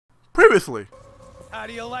previously. How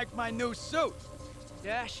do you like my new suit?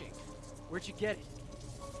 Dashing. Where'd you get it?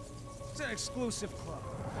 It's an exclusive club.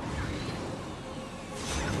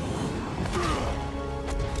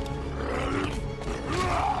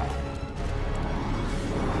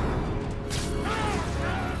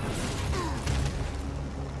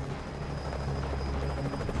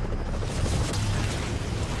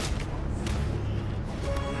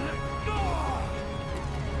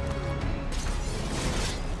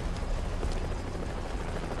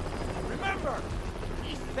 Remember,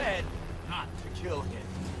 he said not to kill him.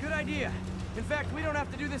 Good idea. In fact, we don't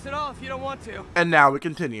have to do this at all if you don't want to. And now we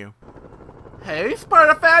continue. Hey,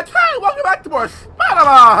 Spider fans! Hey, welcome back to more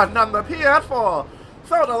Spider-Man on the PS4.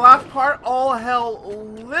 So the last part, all hell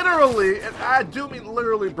literally, and I do mean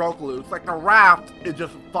literally, broke loose. Like the raft is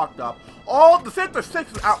just fucked up. All the Sinister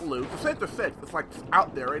Six is out loose. The Sinister Six is like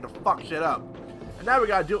out there ready to fuck shit up. And now we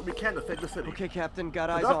gotta do what we can to save the city. Okay, Captain, got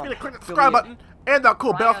eyes Don't on. forget to click the subscribe button and that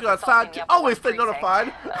cool bell outside to always stay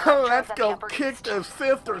notified. Let's go kick the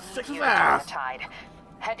Sinister Six's ass.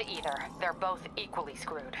 Head to either. They're both equally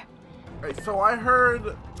screwed. Hey, so I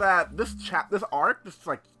heard that this arc,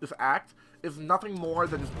 this act, is nothing more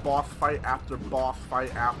than just boss fight after boss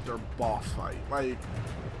fight after boss fight. Like,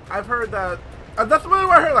 I've heard that, and that's really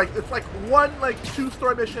what I heard. Like, it's like two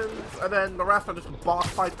story missions, and then the rest are just boss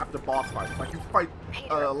fight after boss fight. Like, you fight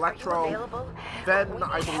Electro, then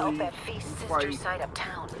I believe you fight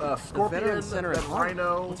Scorpion, then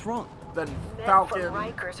Rhino. What's wrong? Then Falcon,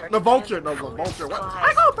 the Vulture, what?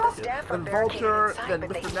 I go Falcon. Then Vulture, then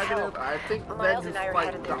Mr. Negative, I think then you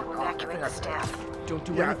fight Doc. Don't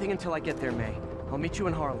do anything until I get there, May. I'll meet you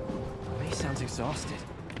in Harlem. May sounds exhausted.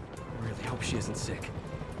 I really hope she isn't sick.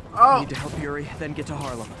 I need to help Yuri, then get to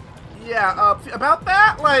Harlem. Yeah, about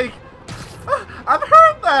that, like,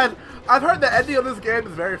 I've heard the ending of this game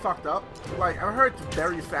is very fucked up. Like, I've heard it's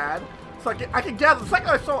very sad. So I can gather, the second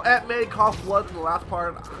I saw Aunt May cough blood in the last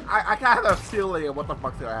part, I kind of have a feeling of what the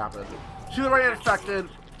fuck's gonna happen. She's already infected,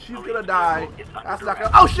 she's gonna die, that's not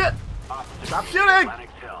gonna— oh shit! Stop shooting!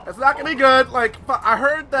 It's not gonna be good, like, I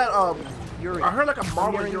heard that, I heard like a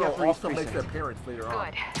Marvel hero also makes an appearance later on.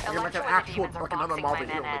 Like an actual, like another Marvel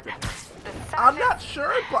hero makes it. I'm not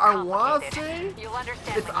sure, but I wanna say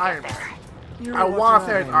it's Iron Man. I wanna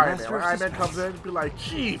say it's Iron Man. When Iron Man comes in and be like,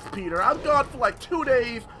 jeez, Peter, I'm gone for like 2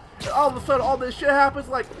 days. And all of a sudden, all this shit happens,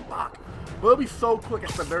 like, fuck. But it'll be so quick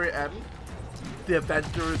at the very end. The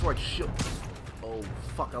Avengers, like, shit. Oh,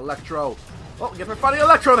 fuck, Electro. Well, guess we're fighting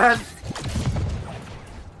Electro then.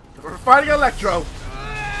 We're fighting Electro.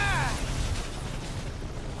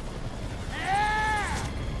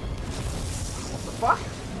 What the fuck?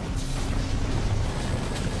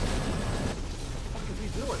 What is he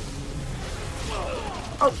doing?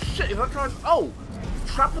 Oh, shit, Electron. Oh,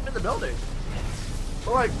 trapped him in the building.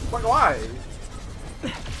 But like why?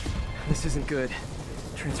 This isn't good.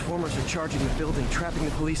 Transformers are charging the building, trapping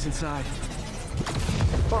the police inside.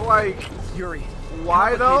 But like, Yuri,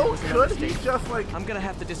 why though? Could he just like I'm gonna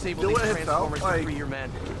have to disable these Transformers to free your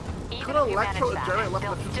men. Could Electro and Jerry let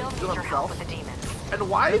them do themselves? And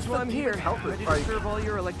why is I'm here? helpless? Ready Like, to serve all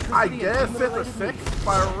your electricity. I guess Sinister Six,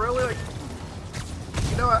 but I really like.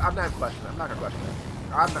 You know what? I'm not questioning. I'm not gonna question it.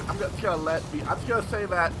 I'm just gonna say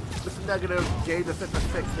that this Negative gave the Sinister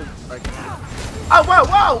Six is like. Oh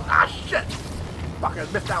whoa! Ah shit!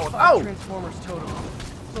 Fucking missed that one. Oh! Transformers total.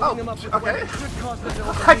 Okay.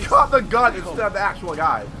 I caught the gun instead of the actual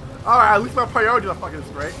guy. Alright, at least my priorities are fucking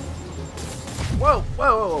straight.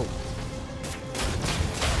 Whoa!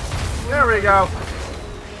 There we go.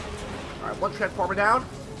 Alright, one Transformer down.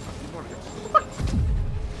 How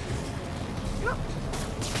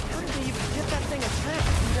did they even get that thing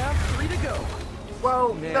attacked? Down 3 to go.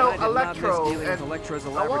 Well, Man, no, I did not Electro miss dealing and with Electro's I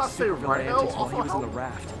elaborate want to say supervillain Rhino antics while he was also in the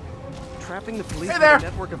raft. Trapping the police Hey with there. a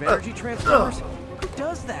network of energy transformers? Who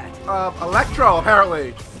does that? Electro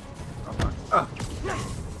apparently.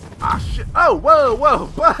 Ah shit! Oh, whoa,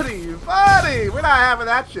 buddy! We're not having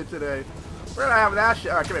that shit today. We're not having that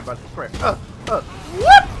shit. Alright, come here, buddy. Come here.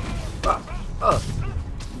 Whoop!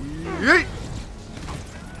 Yeet!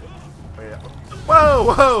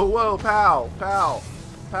 Whoa, pal,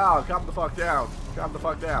 calm the fuck down. There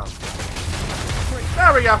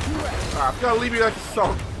we go. Alright, I'm gonna leave you like a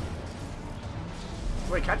song.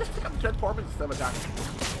 Wait, can I just pick up the Transformers instead of attacking?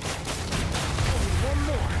 One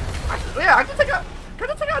more. Yeah, can I take out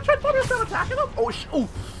a Transformer instead of attacking them? Oh,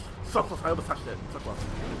 so close. I almost touched it. So close.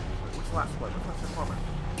 What's the last one? What's the last Transformer?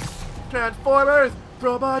 Transformers,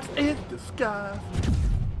 robots in disguise.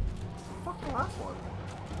 Fuck the last one.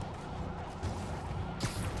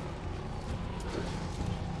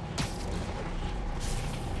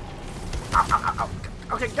 Ow.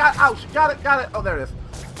 Okay, ouch, got it. Oh, there it is.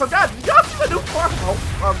 So guys, did y'all see the new Far From Home?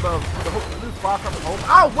 The new Far From Home?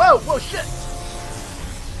 Oh, whoa, shit.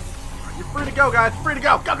 You're free to go, guys. Free to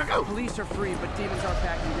go. Go. Police are free, but demons aren't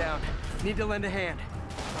backing down. Need to lend a hand.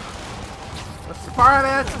 The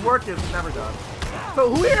Spider-Man's work is never done.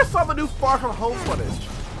 So who here saw the new Far From Home footage?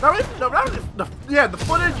 The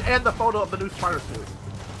footage and the photo of the new Spider suit.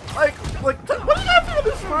 Like, what do you guys think of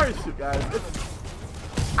the new Spider suit, guys?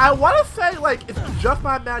 I want to say, like, it's just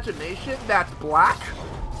my imagination that's black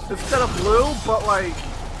instead of blue, but like,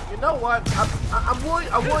 you know what? I'm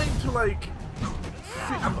willing to like.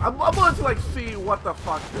 I'm willing to like see what the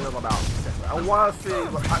fuck they're about. I want to see.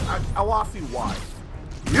 I want to see why.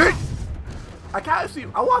 Yeet! I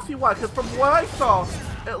want to see why, because from what I saw,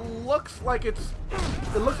 it looks like it's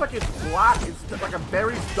black. It's like a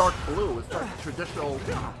very dark blue. It's like traditional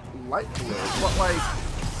light blue, but like,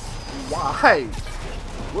 why?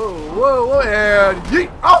 Whoa, and yeet!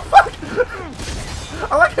 Oh fuck!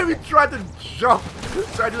 I like how he tried to jump,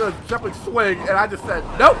 tried to do a jumping swing, and I just said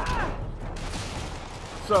nope.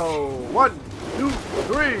 So 1, 2,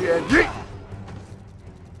 3, and yeet!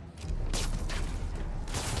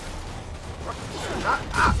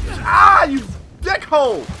 You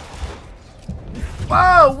dickhole!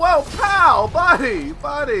 Whoa, pal, buddy,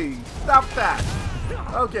 stop that.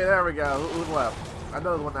 Okay, there we go. Who's left? I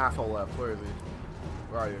know there's one asshole left. Where is he?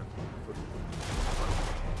 Where are you?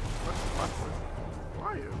 Where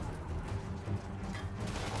are you?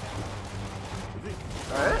 Is he?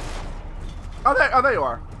 Alright? Oh, there you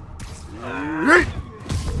are.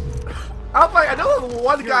 I was like, I know there's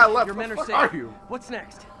one guy left. Where are you? What's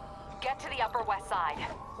next? Get to the Upper West Side.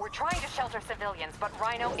 We're trying to shelter civilians, but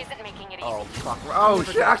Rhino isn't making it easy. Oh, fuck. Oh,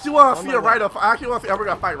 shit. I actually want to see a Rhino. I actually want to see we're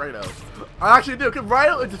going to fight Rhino. I actually do, because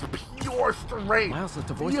Rhino is just pure strength. Miles left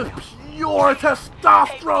a voice. He is pure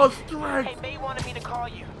testosterone strength. Hey, May wanted me to call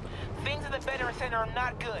you. Things at the Veteran Center are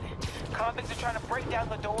not good. Convicts are trying to break down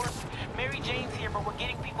the doors. Mary Jane's here, but we're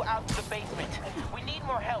getting people out to the basement. We need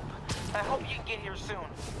more help. I hope you can get here soon.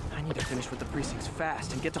 I need to finish with the precincts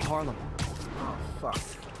fast and get to Harlem. Oh, fuck.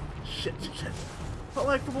 Shit. But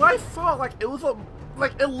like, from what I saw, like, it was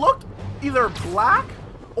it looked either black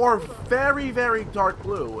or very, very dark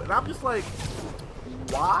blue. And I'm just like,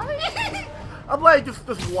 why? I'm like, just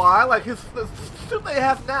why? Like, the suit they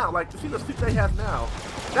have now, like, to see the suit they have now,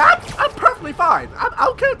 I'm perfectly fine. I'm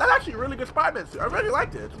okay. That's actually a really good Spider-Man suit. I really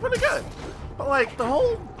liked it. It's really good. But like, the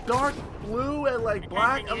whole dark blue and like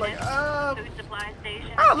black, I'm like, let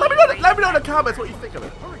me know in the comments what you think of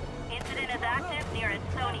it. Incident is active near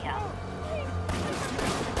Insomniac.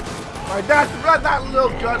 Like, that little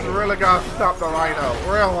gun really gonna stop the Rhino.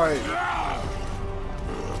 Really?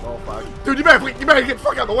 Oh fuck, dude! You better get the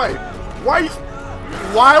fuck out of the way. Why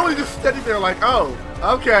was he just standing there like, oh,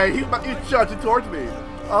 okay, he's charging towards me.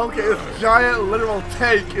 Okay, this giant literal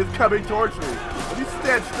tank is coming towards me. Let me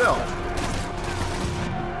stand still.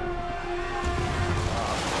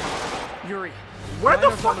 Yuri. Where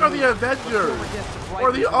the fuck are the Avengers?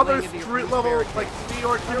 Or the other street level, like, New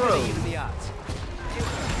York heroes?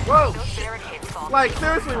 Whoa! Like,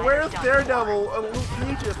 seriously, where's Daredevil and Luke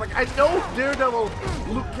Cage? Like, I know Daredevil,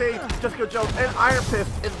 Luke Cage, Jessica Jones, and Iron Fist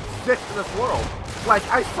exist in this world. Like,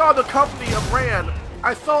 I saw the company of Rand.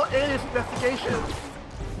 I saw Alias Investigation.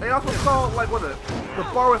 I also saw, like, what is it? The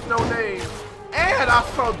Bar With No Name. And I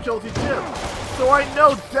saw Josie Jim. So I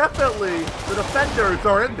know definitely the Defenders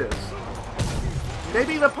are in this.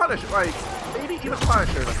 Maybe even Punisher, like, maybe even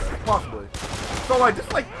Punisher, possibly. So, like,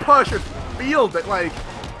 just, like, Punisher's field that, like,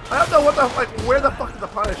 I don't know what the, like, where the fuck is the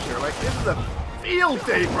Punisher? Like, this is a field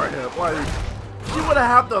day for him. Like, you would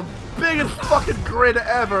have the biggest fucking grin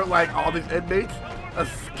ever. Like, all these inmates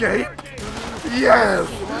escaped. Yes!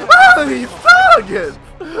 All these targets!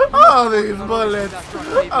 All these bullets!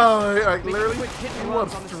 Oh, like, literally, he would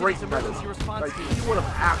have straight metal. Like, he would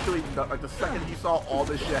have actually, like, the second he saw all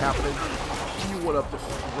this shit happening, he would have just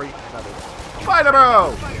straight metal.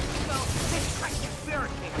 Spider-Man!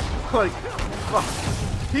 Like, fuck.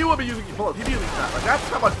 He will be using bullets. He'd be using that. Like, that's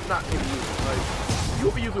how much nuts he'd be using. Like, he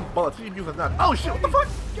will be using bullets. He'd be using nuts. Oh shit! What the fuck?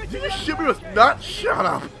 Did you just shoot me with nuts? Shut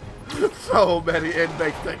up! So many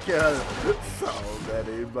inmates to kill. So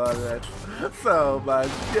many bullets. So much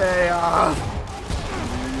chaos.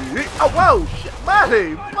 Oh whoa! Shit,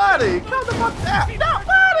 buddy, calm the fuck down. No,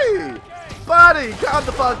 buddy, calm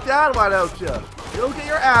the fuck down. Why don't you? You'll get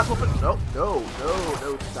your ass whooping. No,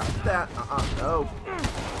 stop that. No.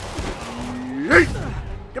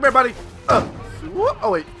 Come here, buddy. Oh,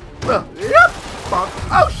 wait. Yep. Bonk.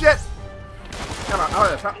 Oh, shit. Come on.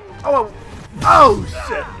 Oh,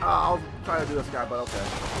 shit. I was trying to do this guy, but okay.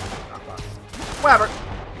 Whatever.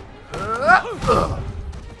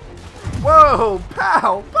 Whoa,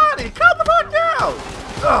 pal, buddy, calm the fuck down.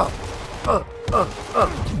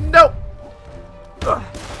 Nope.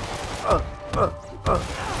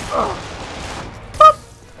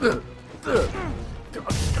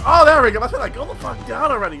 Oh, there we go. I said, like, go the fuck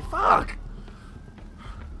down already. Fuck.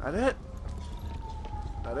 That it?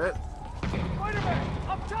 That it? Spider-Man,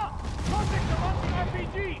 up top! Convicts are launching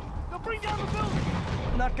RPG! They'll bring down the building!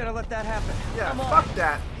 I'm not gonna let that happen. Yeah, Come on. fuck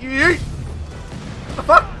that. Yeet. What the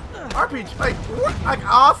fuck? RPG, like, what? Like,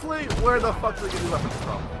 honestly, where the fuck are they getting weapons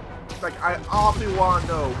from? Like, I honestly want to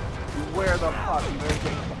know where the fuck they're getting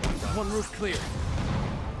from. One roof clear.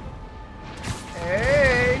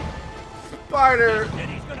 Hey! Spider!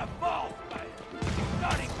 City's gonna fall, Spider!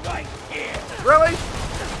 Starting right here! Really?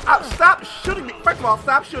 Stop shooting me. First of all,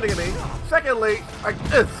 stop shooting at me. Secondly, like,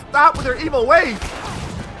 stop with your evil ways.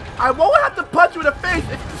 I won't have to punch you in the face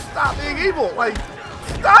if you stop being evil. Like,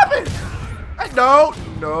 stop it. No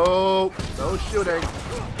shooting.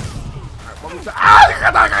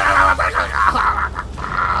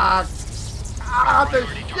 This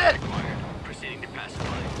shit.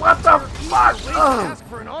 What the fuck? Ask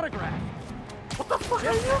for an autograph. What the fuck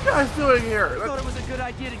are you guys doing here? I thought it was a good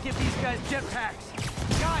idea to give these guys jetpacks.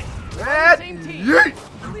 Guys, we're on the And same team. yeet!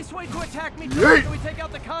 Please wait to attack me Yeet! so we take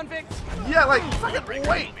out the convicts. Yeah, like, fucking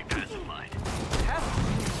wait.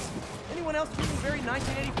 Anyone else feeling very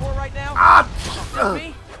 1984 right now? Ah!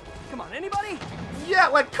 Me? Come on, anybody? Yeah,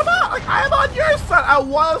 like, come on! Like, I am on your side! I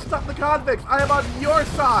want to stop the convicts! I am on your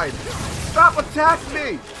side! Stop attacking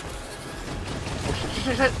me! Oh,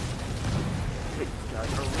 shit. Hey, these guys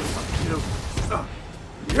are really fucking cute.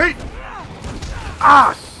 Yeet!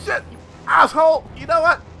 Ah, shit! You asshole! You know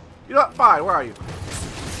what? Fine, where are you?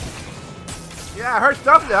 Yeah, it hurts,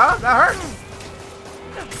 doesn't it, huh? That hurts?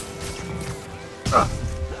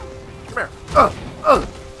 Come here.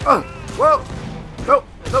 Whoa!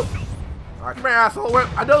 Nope. Alright, come here, asshole.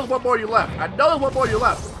 I know there's one more you left. Where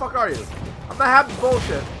the fuck are you? I'm not having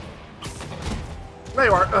bullshit. There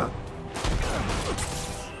you are.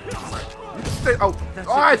 You just stay. Oh,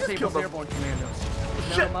 I just killed him. Airborne commandos.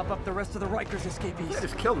 Now Shit. mop up the rest of the Rikers escapees. I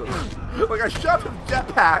just killed him. Like, I shoved his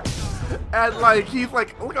jetpack, and like, he's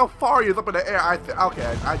like, look how far he is up in the air.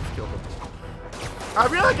 Okay, I just killed him. I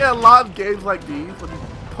really get a lot of games like these when you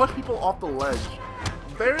push people off the ledge.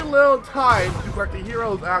 Very little time to like the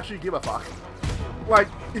heroes actually give a fuck. Like,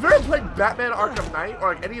 if you ever played Batman Arkham Knight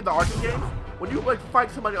or like any of the Arkham games, when you like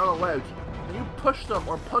fight somebody on a ledge and you push them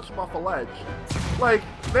or punch them off a ledge, like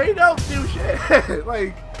they don't do shit.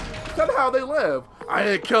 Like somehow they live. I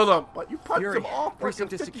didn't kill them, but you punched them off like a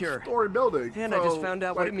 50-story building. And so, I just found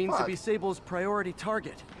out what like, it means to fuck. be Sable's priority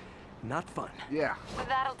target. Not fun. Yeah.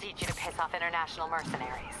 That'll teach you to piss off international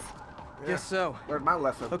mercenaries. Guess so. Learned my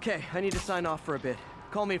lesson. Okay, I need to sign off for a bit.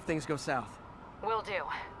 Call me if things go south. Will do.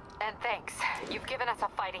 And thanks. You've given us a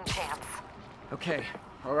fighting chance. Okay.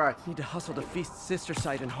 All right. Need to hustle to Feast's sister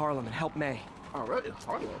site in Harlem and help May. All right, in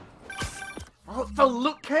Harlem. Oh, so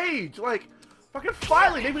Luke Cage, like, fucking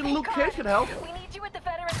finally, maybe Luke Cage can help. We need you at the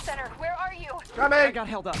Veterans Center. Where are you? Coming. I got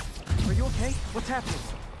held up. Are you okay? What's happening?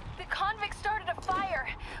 The convicts started a fire.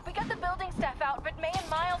 We got the building staff out, but May and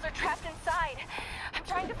Miles are trapped inside. I'm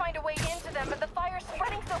trying to find a way into them, but the fire's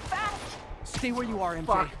spreading so fast. Stay where you are, MJ.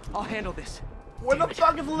 Fuck. I'll handle this. Where the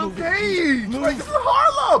fuck is Luke Cage? Like, this is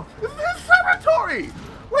Harlem. This is his territory.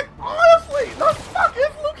 Like, honestly, the fuck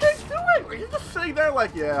is Luke Cage doing? Like, he's just sitting there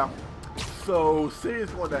like, yeah. So, city's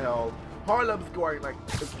going to hell. Harlem's going like,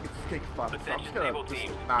 it's taking fun. So I'm just gonna not do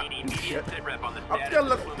shit. I'm just gonna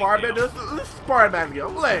let Spider-Man do this. This is Spider-Man game.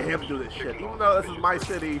 I'm gonna let him do this shit. Even though this is my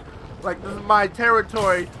city, like, this is my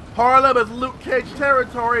territory. Harlem is Luke Cage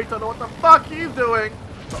territory. Don't know what the fuck he's doing.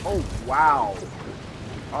 But, oh, wow.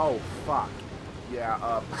 Oh, fuck.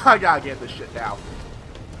 Yeah, I gotta get this shit down.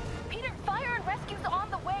 Peter, fire and rescue's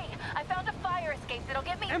on the way. I found a fire escape that'll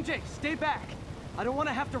get me. MJ, stay back. I don't want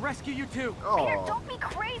to have to rescue you too. Peter, Oh. don't be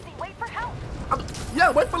crazy. Wait for help.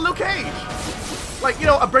 Yeah, wait for Luke Cage. Like, you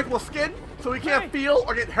know, a breakable skin, so he can't feel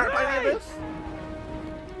or get hurt by any of this.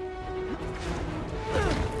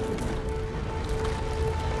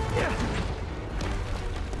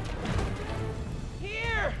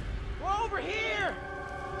 Here! We're over here!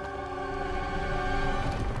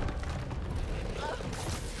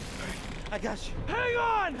 I got you. Hang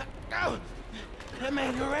on! Oh. Hey,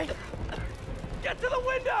 man, you alright? Get to the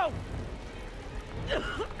window!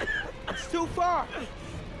 It's too far.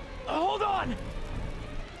 Hold on!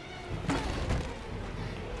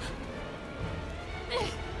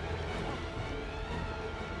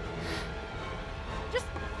 Just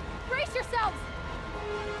brace yourselves.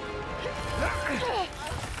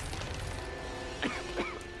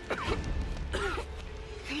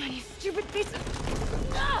 Come on, you stupid He's...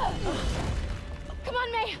 Come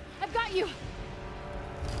on, May. I've got you.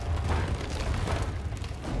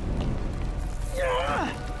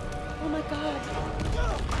 Oh my God.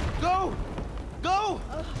 Go! Go!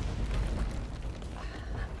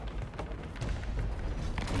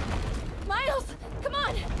 Miles, come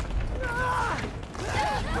on.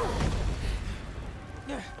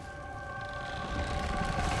 No.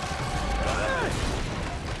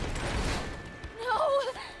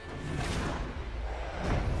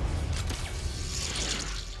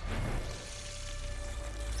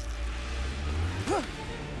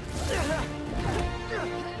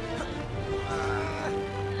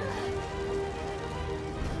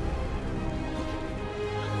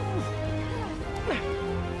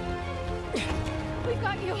 We've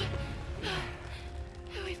got you.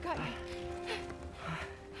 We've got you.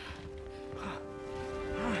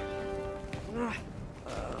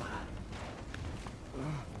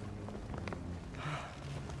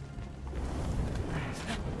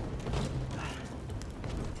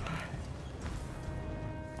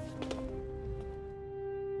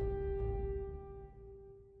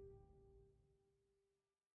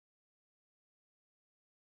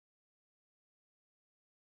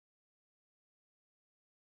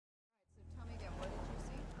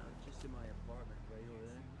 Just in my apartment, right over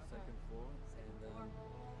there, second floor, and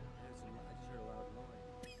I just heard a loud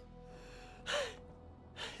noise.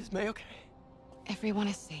 Is May okay? Everyone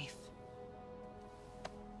is safe.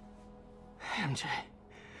 MJ,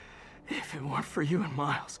 if it weren't for you and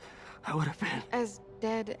Miles, I would have been... As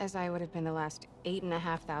dead as I would have been the last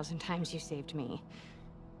 8,500 times you saved me.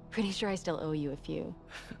 Pretty sure I still owe you a few.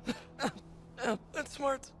 That's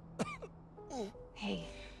smart. Hey.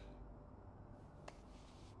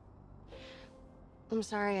 I'm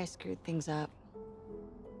sorry I screwed things up.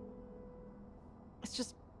 It's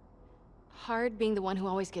just hard being the one who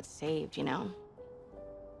always gets saved, you know?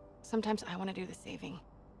 Sometimes I want to do the saving.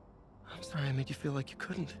 I'm sorry I made you feel like you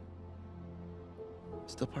couldn't.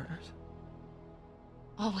 Still partners?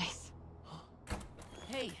 Always.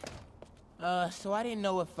 Hey, so I didn't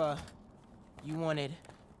know if, you wanted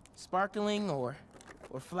sparkling or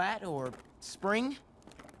flat or spring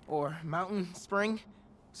or mountain spring,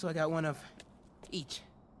 so I got one of each.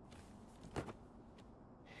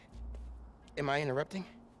 Am I interrupting?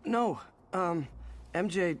 No,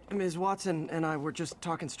 MJ, Ms. Watson, and I were just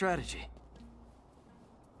talking strategy.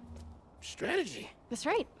 Strategy? That's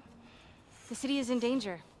right. The city is in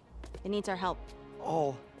danger. It needs our help.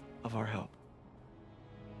 All of our help.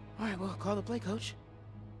 All right, well, call the play, coach.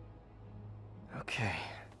 Okay.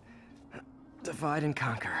 Divide and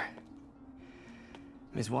conquer.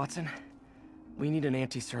 Ms. Watson, we need an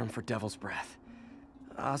anti-serum for Devil's Breath.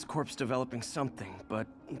 Oscorp's developing something, but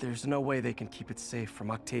there's no way they can keep it safe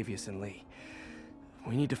from Octavius and Lee.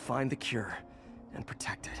 We need to find the cure and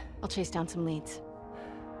protect it. I'll chase down some leads.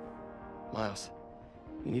 Miles,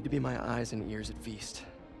 you need to be my eyes and ears at Feast.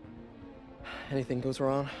 Anything goes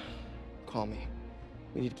wrong, call me.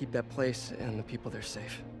 We need to keep that place and the people there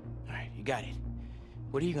safe. All right, you got it.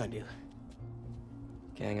 What are you gonna do?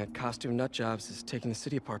 Gang of costume nut jobs is taking the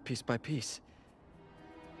city apart piece by piece.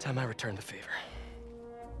 Time I return the favor.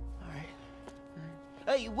 All right.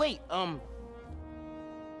 Hey, wait, how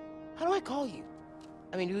do I call you?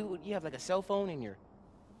 I mean, do you have like a cell phone in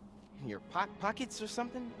your pockets or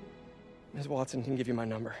something? Ms. Watson can give you my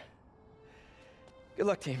number. Good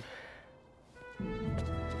luck, team.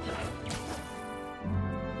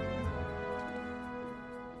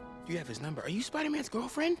 You have his number. Are you Spider-Man's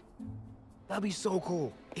girlfriend? That'd be so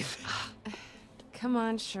cool. Come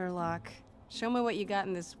on, Sherlock. Show me what you got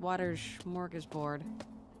in this water smorgasbord.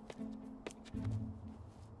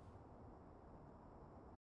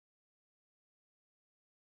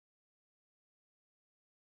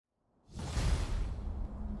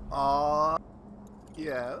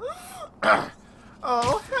 Yes.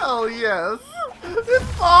 Oh, hell yes.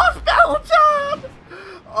 It's boss battle time!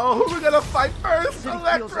 Oh, who are we gonna fight first?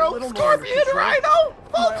 Electro, Scorpion, Rhino,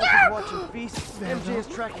 Vulture! Watching Feast. MJ is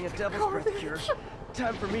tracking a Devil's Breath cure.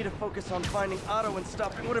 Time for me to focus on finding Otto and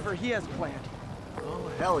stopping whatever he has planned.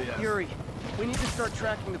 Oh, hell yes. Yuri, we need to start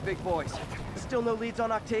tracking the big boys. Still no leads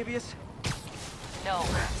on Octavius? No,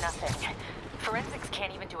 nothing. Forensics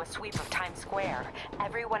can't even do a sweep of Times Square.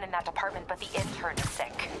 Everyone in that department but the intern is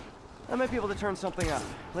sick. I might be able to turn something up.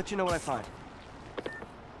 Let you know what I find.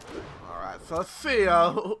 Alright, so let's see,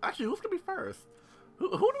 actually, who's gonna be first? Who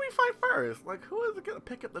do we find first? Like, who is gonna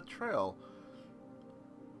pick up the trail?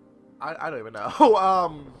 I don't even know.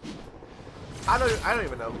 I don't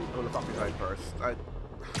even know who the fuck we find first.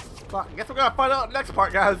 Fuck, I guess we're gonna find out next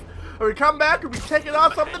part, guys. When we come back, we'll be taking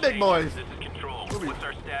on some of the big boys. This is Control. What's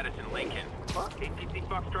our status in Lincoln? ATC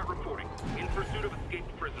Foxtrot reporting. In pursuit of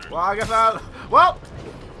escaped prisoners. Well, I guess well,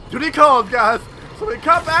 duty calls, guys. So we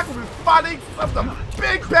come back, we'll be fighting some of the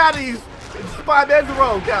big baddies in Spider-Man's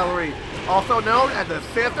Rogue Gallery, also known as the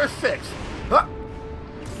Sinister Six. Don't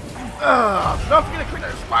forget to click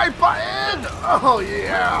that subscribe button! Oh,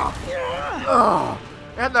 yeah!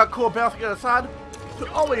 And that cool bell to get aside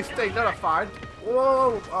to always stay notified.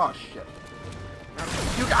 Whoa! Oh, shit.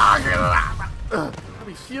 Let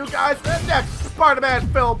me see you guys in the next Spider-Man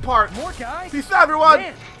film part. More guys? Peace out, everyone!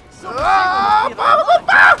 Man,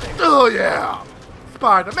 Oh, yeah!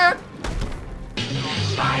 Spider-Man!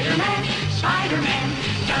 Spider-Man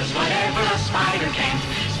does whatever a spider can.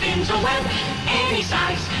 Spins a web any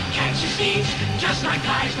size, catches thieves just like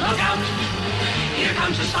flies. Look out, here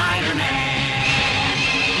comes the Spider-Man.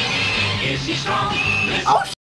 Is he strong? Oh,